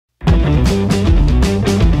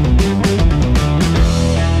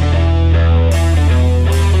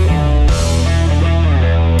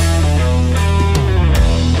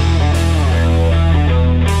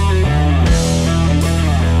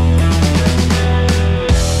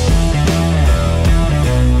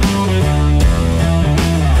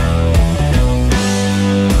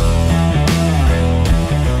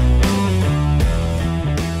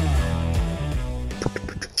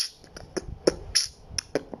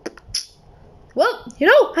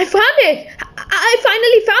I found it! I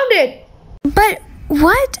finally found it! But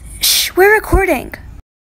what? Shh, we're recording.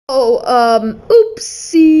 Oh,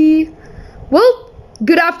 oopsie. Well,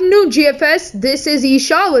 good afternoon, GFS. This is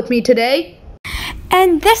Isha with me today.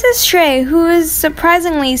 And this is Shrey, who is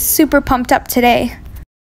surprisingly super pumped up today.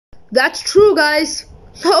 That's true, guys.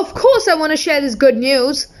 Of course I want to share this good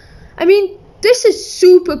news. This is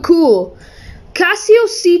super cool. Casio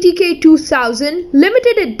CTK 2000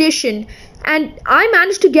 limited edition, and I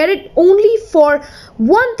managed to get it only for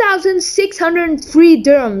 1,603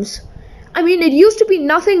 dirhams. It used to be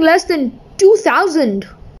nothing less than 2,000.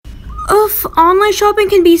 Oof, online shopping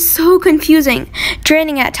can be so confusing,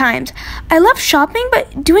 draining at times. I love shopping,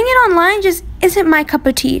 but doing it online just isn't my cup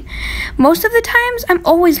of tea. Most of the times, I'm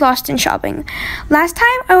always lost in shopping. Last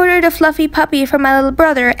time, I ordered a fluffy puppy for my little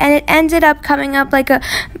brother, and it ended up coming up like a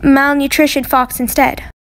malnutrition fox instead.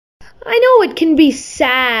 I know it can be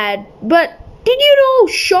sad, but did you know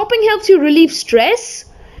shopping helps you relieve stress?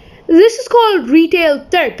 This is called retail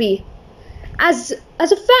therapy. As a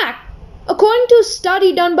fact, according to a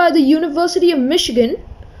study done by the University of Michigan,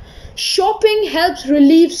 shopping helps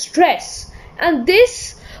relieve stress, and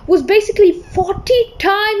this was basically 40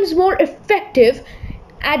 times more effective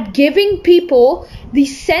at giving people the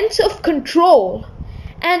sense of control,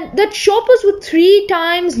 and that shoppers were 3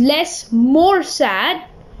 times more sad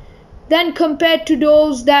than compared to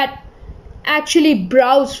those that actually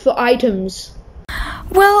browse for items.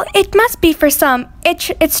 Well, it must be for some.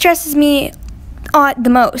 It stresses me the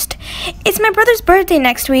most. It's my brother's birthday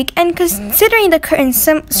next week, and considering the current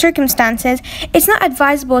circumstances, it's not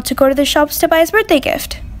advisable to go to the shops to buy his birthday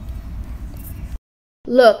gift.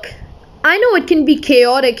 Look, I know it can be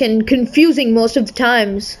chaotic and confusing most of the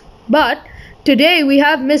times, but today we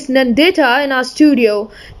have Miss Nandita in our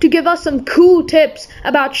studio to give us some cool tips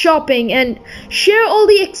about shopping and share all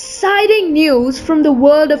the exciting news from the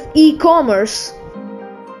world of e-commerce.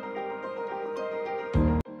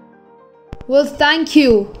 Well, thank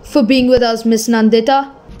you for being with us, Miss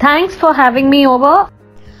Nandita. Thanks for having me over.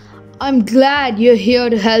 I'm glad you're here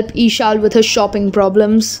to help Ishal with her shopping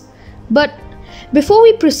problems. But before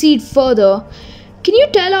we proceed further, can you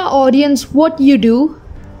tell our audience what you do?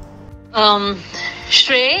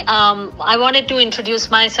 Shrey, I wanted to introduce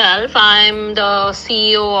myself. I'm the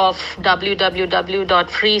CEO of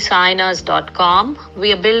www.freesigners.com.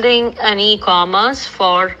 We are building an e-commerce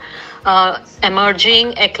for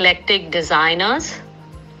emerging eclectic designers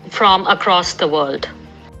from across the world.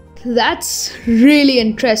 That's really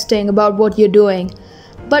interesting about what you're doing.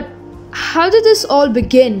 But how did this all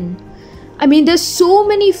begin? There's so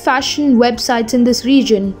many fashion websites in this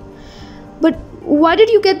region. But why did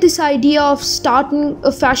you get this idea of starting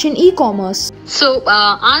a fashion e-commerce? So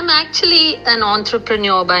I'm actually an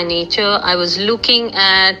entrepreneur by nature. I was looking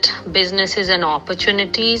at businesses and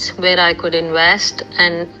opportunities where I could invest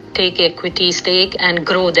and take equity stake and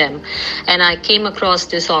grow them. And I came across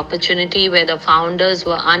this opportunity where the founders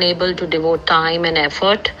were unable to devote time and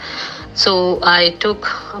effort. So I took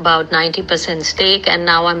about 90% stake, and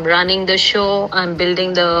now I'm running the show. I'm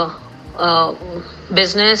building the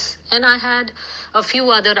business, and I had a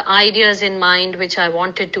few other ideas in mind which I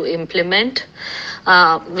wanted to implement,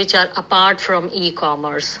 which are apart from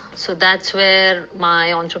e-commerce. So that's where my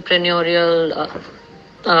entrepreneurial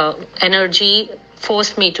energy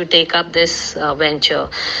forced me to take up this venture.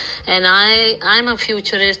 And I'm a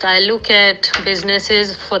futurist. I look at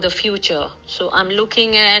businesses for the future. So I'm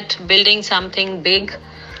looking at building something big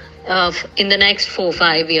in the next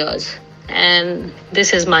 4-5 years. And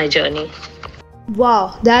this is my journey.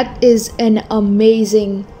 Wow, that is an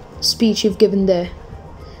amazing speech you've given there.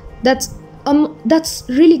 That's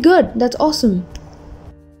really good. That's awesome.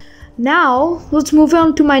 Now, let's move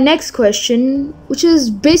on to my next question, which is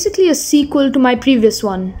basically a sequel to my previous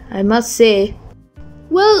one, I must say.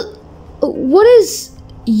 Well, what is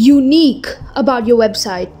unique about your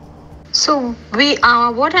website? So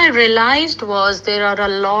what I realized was there are a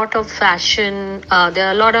lot of fashion, there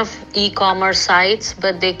are a lot of e-commerce sites,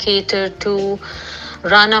 but they cater to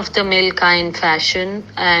run-of-the-mill kind fashion,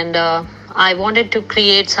 and I wanted to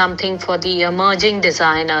create something for the emerging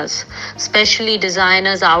designers, especially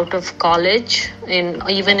designers out of college,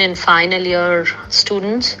 even in final year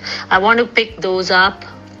students. I want to pick those up,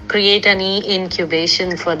 create an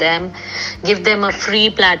e-incubation for them, give them a free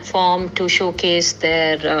platform to showcase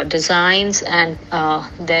their designs and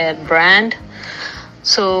their brand.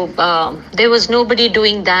 So there was nobody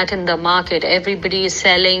doing that in the market. Everybody is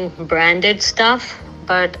selling branded stuff,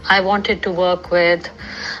 but I wanted to work with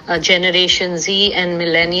Generation Z and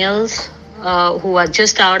millennials who are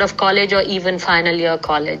just out of college or even final year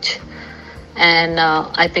college. and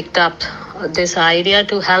I picked up this idea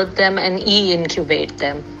to help them and incubate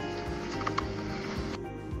them.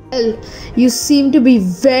 Well, you seem to be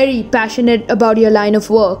very passionate about your line of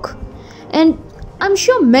work. And I'm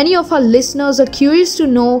sure many of our listeners are curious to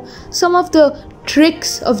know some of the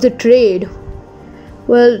tricks of the trade.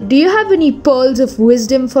 Well, do you have any pearls of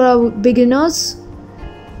wisdom for our beginners?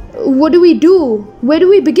 What do we do? Where do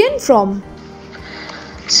we begin from?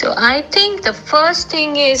 So I think the first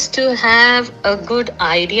thing is to have a good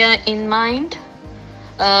idea in mind.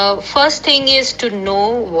 First thing is to know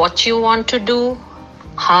what you want to do,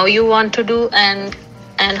 how you want to do, and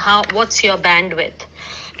what's your bandwidth.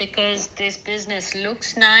 Because this business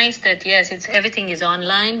looks nice that yes, everything is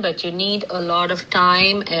online, but you need a lot of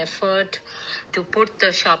time, effort to put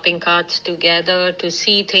the shopping carts together, to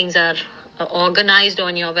see things are organized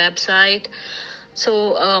on your website.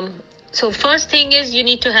 So first thing is you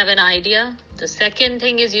need to have an idea. The second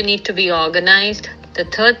thing is you need to be organized. The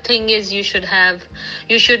third thing is you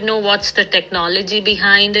should know what's the technology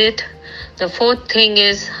behind it. The fourth thing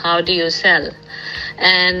is how do you sell?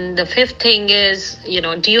 And the fifth thing is,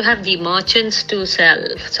 do you have the merchants to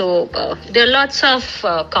sell? So there are lots of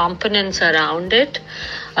components around it.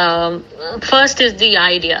 First is the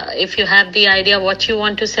idea. If you have the idea what you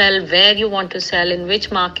want to sell, where you want to sell, in which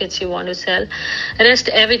markets you want to sell, rest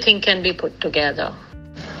everything can be put together.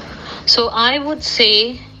 So I would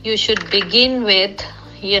say you should begin with,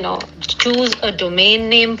 choose a domain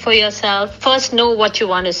name for yourself. First know what you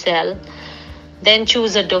want to sell. Then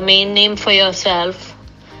choose a domain name for yourself.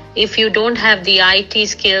 If you don't have the IT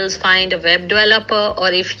skills, find a web developer,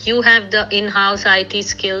 or if you have the in-house IT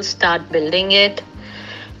skills, start building it.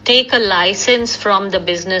 Take a license from the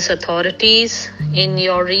business authorities in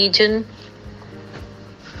your region.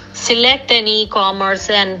 Select an e-commerce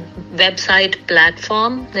and website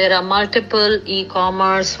platform. There are multiple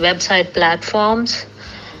e-commerce website platforms.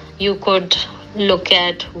 You could look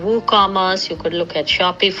at WooCommerce, you could look at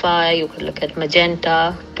Shopify, you could look at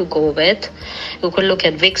Magenta to go with. You could look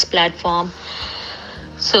at Wix platform.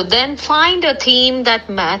 So then find a theme that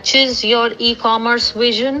matches your e-commerce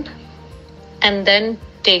vision and then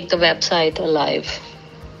take the website alive.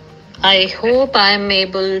 I hope I'm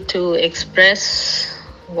able to express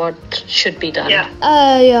what should be done. Yeah.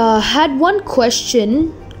 I had one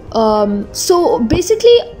question. So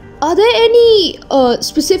basically, are there any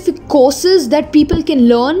specific courses that people can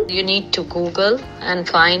learn? You need to Google and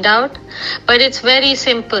find out. But it's very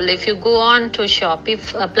simple. If you go on to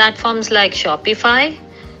Shopify, platforms like Shopify,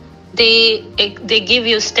 they give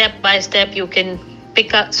you step by step. You can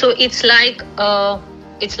pick up. So it's like a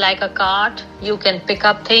cart. You can pick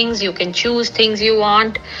up things. You can choose things you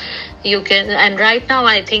want. And right now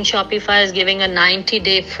I think Shopify is giving a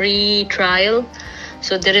 90-day free trial.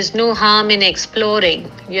 So there is no harm in exploring.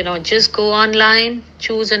 Just go online,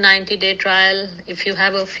 choose a 90-day trial. If you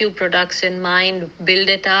have a few products in mind, build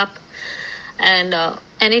it up, and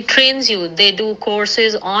it trains you. They do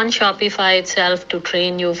courses on Shopify itself to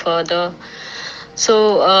train you further.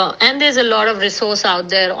 So and there's a lot of resource out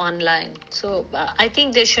there online. So I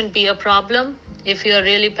think there shouldn't be a problem. If you're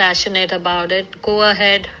really passionate about it, go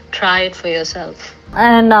ahead, try it for yourself.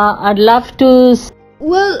 And I'd love to.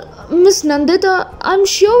 Well, Miss Nandita, I'm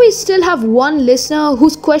sure we still have one listener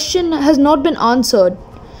whose question has not been answered.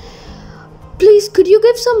 Please, could you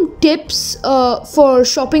give some tips for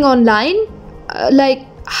shopping online? Like,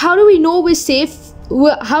 how do we know we're safe?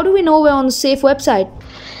 How do we know we're on a safe website?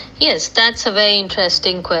 Yes, that's a very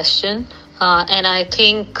interesting question. And I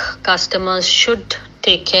think customers should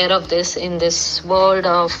take care of this in this world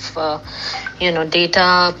of,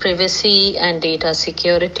 data privacy and data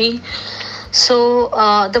security. So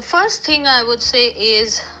the first thing I would say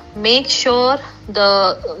is make sure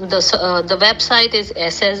the website is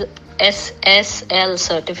SSL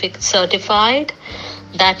certified.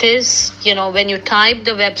 That is, when you type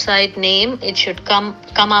the website name, it should come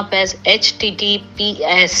up as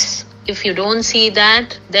HTTPS. If you don't see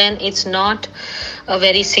that, then it's not a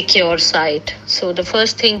very secure site. So the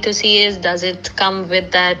first thing to see is, does it come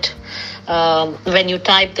with that? When you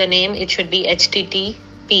type the name, it should be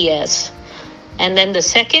HTTPS. And then the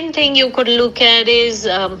second thing you could look at is,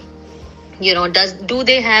 do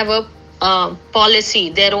they have a policy,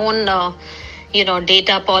 their own,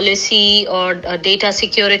 data policy or a data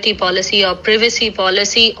security policy or privacy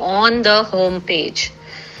policy on the home page?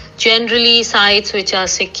 Generally, sites which are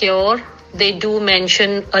secure, they do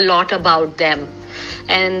mention a lot about them.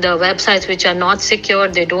 And the websites which are not secure,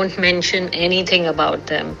 they don't mention anything about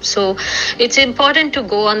them. So it's important to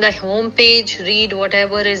go on the home page, read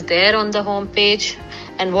whatever is there on the home page,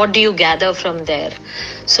 and what do you gather from there.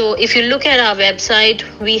 So if you look at our website,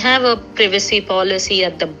 we have a privacy policy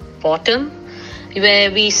at the bottom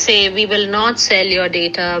where we say we will not sell your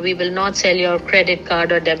data, we will not sell your credit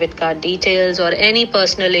card or debit card details or any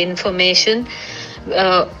personal information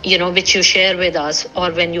which you share with us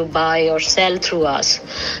or when you buy or sell through us.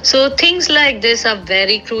 So things like this are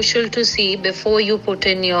very crucial to see before you put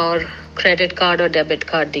in your credit card or debit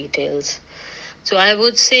card details. So I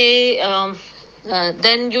would say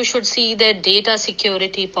then you should see their data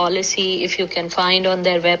security policy if you can find on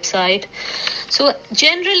their website. So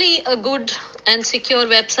generally a good and secure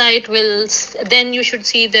website then you should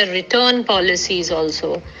see their return policies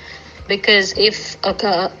also. Because if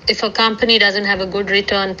a company doesn't have a good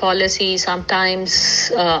return policy, sometimes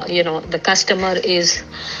the customer is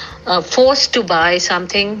forced to buy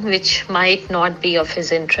something which might not be of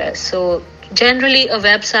his interest. So generally, a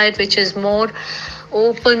website which is more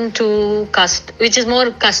open to which is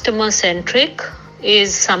more customer centric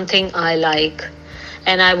is something I like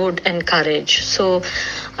and I would encourage. So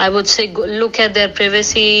I would say look at their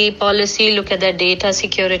privacy policy, look at their data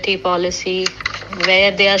security policy,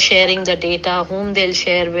 where they are sharing the data, whom they'll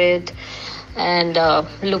share with, and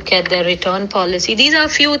look at their return policy. These are a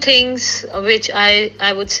few things which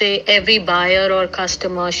I would say every buyer or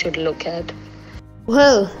customer should look at.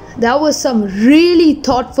 Well, that was some really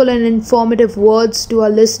thoughtful and informative words to our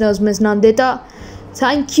listeners, Ms. Nandita.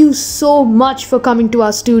 Thank you so much for coming to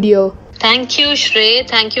our studio. Thank you, Shrey.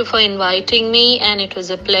 Thank you for inviting me, and it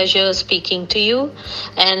was a pleasure speaking to you.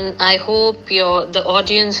 And I hope the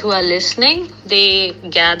audience who are listening, they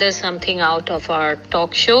gather something out of our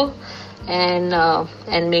talk show and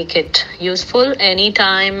make it useful.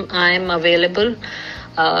 Anytime I'm available.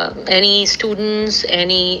 Any students,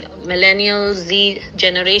 any millennials,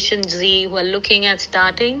 Generation Z who are looking at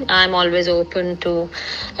starting, I'm always open to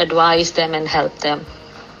advise them and help them.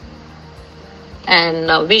 And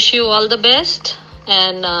wish you all the best,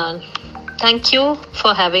 and thank you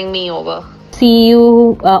for having me over. See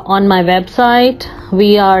you on my website.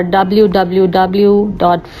 We are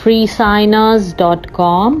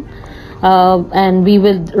www.freesigners.com. And we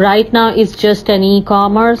will, right now it's just an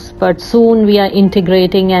e-commerce, but soon we are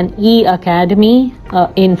integrating an e-academy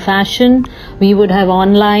in fashion. We would have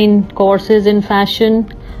online courses in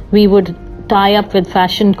fashion. We would tie up with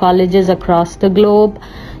fashion colleges across the globe.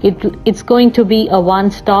 It's going to be a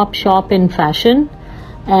one-stop shop in fashion,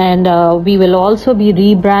 and we will also be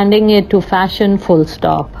rebranding it to Fashion Full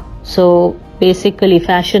Stop. So basically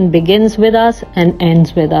fashion begins with us and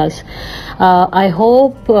ends with us. I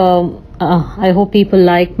hope people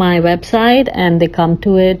like my website and they come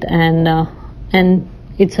to it, and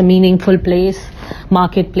it's a meaningful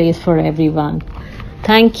marketplace for everyone.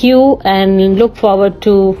 Thank you, and look forward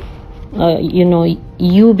to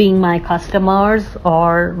you being my customers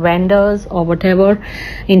or vendors or whatever,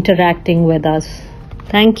 interacting with us.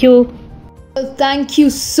 Thank you. Well, thank you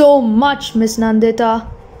so much, Miss Nandita,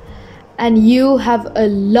 and you have a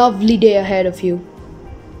lovely day ahead of you.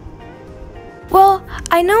 Well,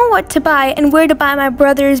 I know what to buy and where to buy my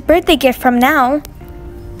brother's birthday gift from now.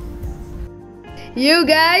 You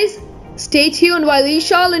guys, stay tuned while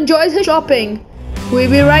Ishal enjoys her shopping. We'll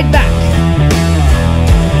be right back.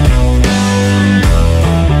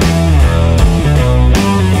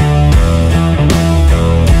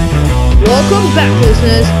 Welcome back,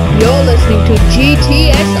 listeners. You're listening to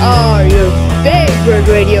GTSR, your favorite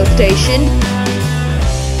radio station.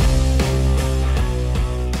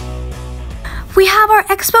 We have our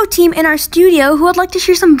expo team in our studio who would like to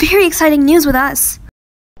share some very exciting news with us.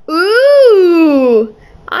 Ooh,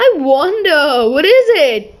 I wonder, what is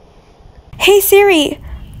it? Hey Siri,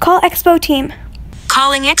 call expo team.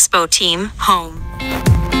 Calling expo team home.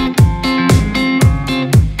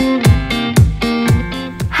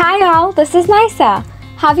 Hi all, this is Nisa.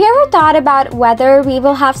 Have you ever thought about whether we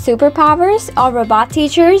will have superpowers or robot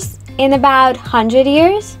teachers in about 100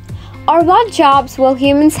 years? Or what jobs will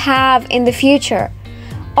humans have in the future?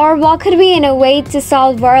 Or what could we innovate to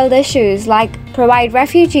solve world issues like provide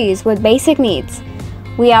refugees with basic needs?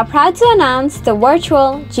 We are proud to announce the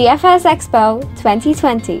virtual GFS Expo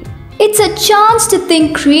 2020. It's a chance to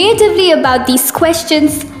think creatively about these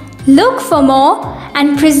questions, look for more,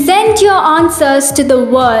 and present your answers to the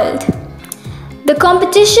world. The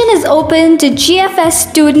competition is open to GFS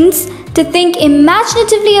students to think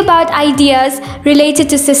imaginatively about ideas related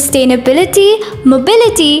to sustainability,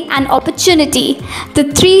 mobility, and opportunity, the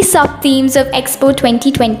three sub-themes of Expo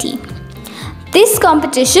 2020. This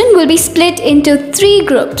competition will be split into three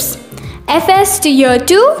groups: FS to Year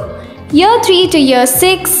 2, Year 3 to Year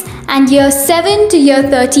 6, and Year 7 to Year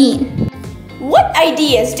 13. What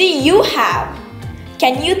ideas do you have?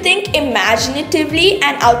 Can you think imaginatively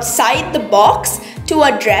and outside the box to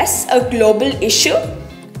address a global issue?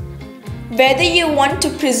 Whether you want to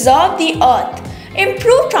preserve the earth,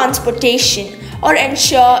 improve transportation, or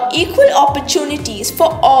ensure equal opportunities for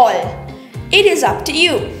all, it is up to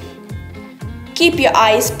you. Keep your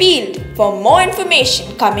eyes peeled for more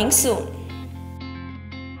information coming soon.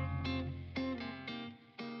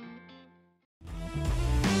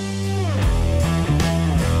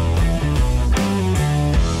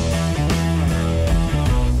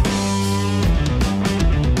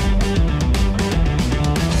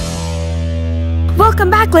 Welcome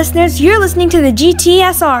back, listeners. You're listening to the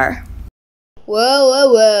GTSR.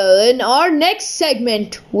 Well, in our next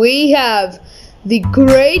segment, we have the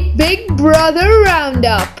Great Big Brother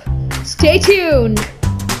Roundup. Stay tuned.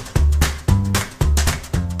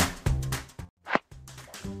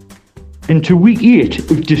 Into week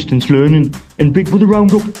 8 of distance learning, and Big Brother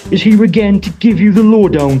Roundup is here again to give you the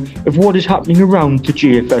lowdown of what is happening around the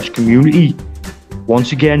GFS community.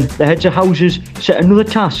 Once again, the heads of houses set another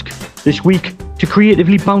task this week to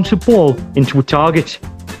creatively bounce a ball into a target.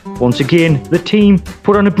 Once again, the team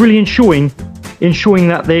put on a brilliant showing in showing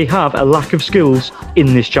that they have a lack of skills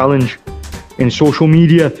in this challenge. In social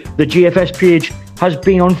media, the GFS page has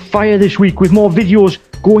been on fire this week with more videos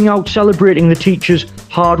going out celebrating the teachers'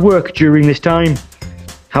 hard work during this time.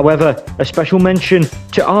 However, a special mention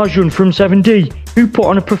to Arjun from 7D, who put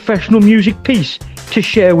on a professional music piece to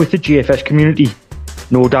share with the GFS community.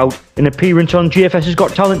 No doubt, an appearance on GFS's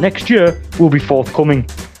Got Talent next year will be forthcoming.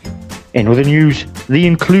 In other news, the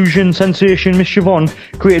inclusion sensation Miss Siobhan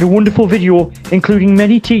created a wonderful video including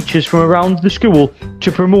many teachers from around the school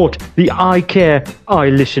to promote the I Care, I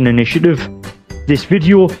Listen initiative. This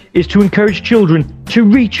video is to encourage children to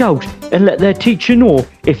reach out and let their teacher know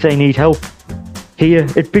if they need help. Here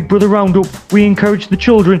at Big Brother Roundup, we encourage the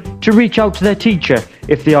children to reach out to their teacher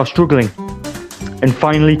if they are struggling. And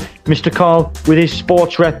finally, Mr. Carl, with his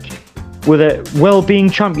sports rep, with a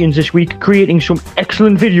Wellbeing Champions this week, creating some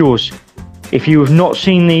excellent videos. If you have not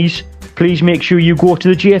seen these, please make sure you go to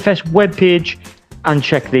the GFS webpage and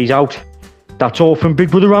check these out. That's all from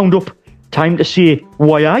Big Brother Roundup. Time to say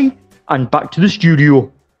why and back to the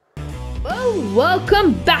studio. Well,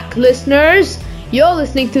 welcome back, listeners. You're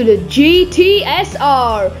listening to the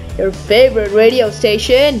GTSR, your favorite radio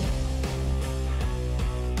station.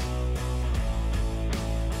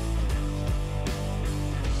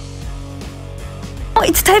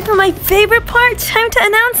 It's time for my favorite part. Time to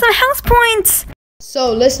announce some house points.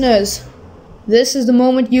 So, listeners, this is the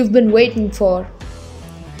moment you've been waiting for.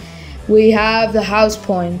 We have the house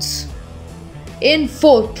points. In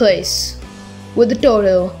 4th place, with a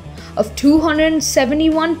total of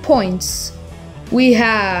 271 points, we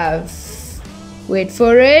have, wait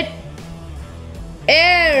for it,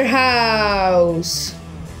 Air House.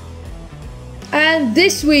 And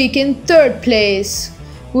this week in 3rd place,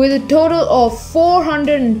 with a total of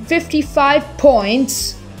 455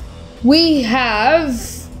 points, we have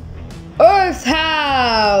Earth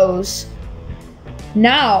House.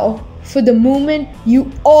 Now, for the moment you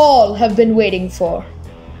all have been waiting for.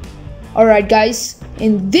 Alright guys,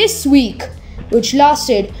 in this week, which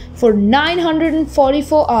lasted for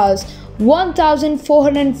 944 hours,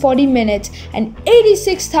 1,440 minutes and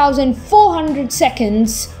 86,400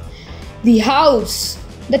 seconds, the house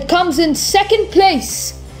that comes in 2nd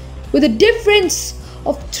place with a difference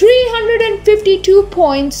of 352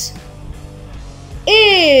 points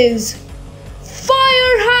is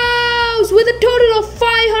Firehouse with a total of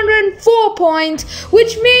 504 points,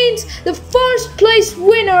 which means the 1st place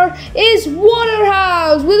winner is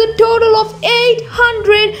Waterhouse with a total of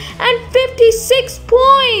 856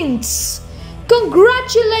 points.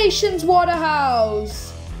 Congratulations,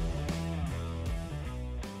 Waterhouse.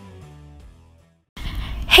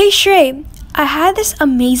 Hey Shrey, I had this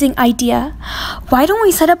amazing idea. Why don't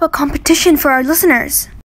we set up a competition for our listeners?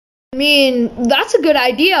 I mean, that's a good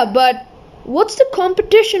idea, but what's the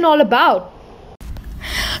competition all about?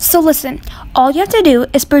 So listen, all you have to do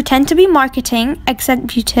is pretend to be marketing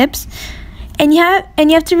executives, and you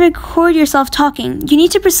have to record yourself talking. You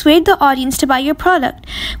need to persuade the audience to buy your product,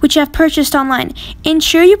 which you have purchased online.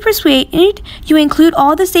 Ensure you you include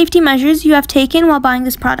all the safety measures you have taken while buying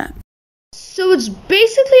this product. So it's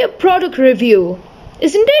basically a product review,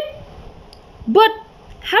 isn't it? But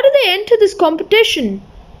how do they enter this competition?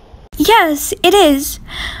 Yes, it is.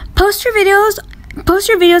 Post your videos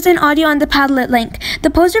and audio on the Padlet link. The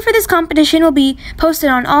poster for this competition will be posted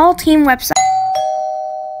on all team websites.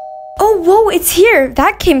 Oh, whoa, it's here.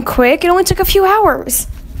 That came quick. It only took a few hours.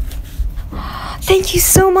 Thank you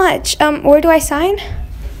so much. Where do I sign?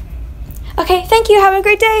 Okay, thank you. Have a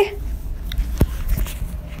great day.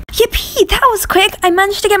 Yippee, that was quick. I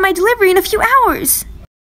managed to get my delivery in a few hours.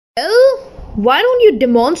 Well, why don't you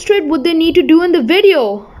demonstrate what they need to do in the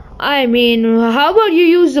video? I mean, how about you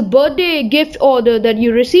use the birthday gift order that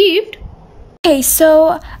you received? Okay,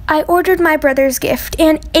 so I ordered my brother's gift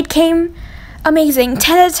and it came amazing.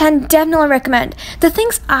 10 out of 10, definitely recommend. The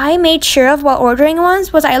things I made sure of while ordering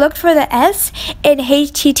ones was I looked for the S in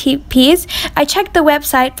HTTPs. I checked the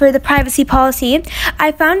website for the privacy policy.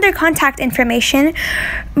 I found their contact information,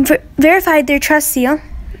 verified their trust seal.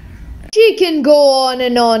 She can go on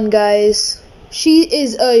and on, guys. She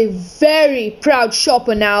is a very proud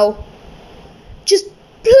shopper now. Just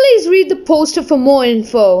please read the poster for more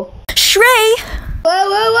info. Shrey!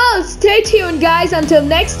 Well, stay tuned, guys, until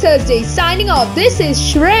next Thursday. Signing off, this is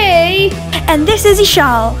Shrey. And this is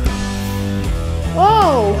Ishal.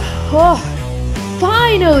 Oh,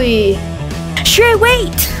 finally. Shrey,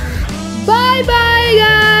 wait! Bye-bye,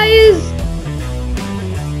 guys.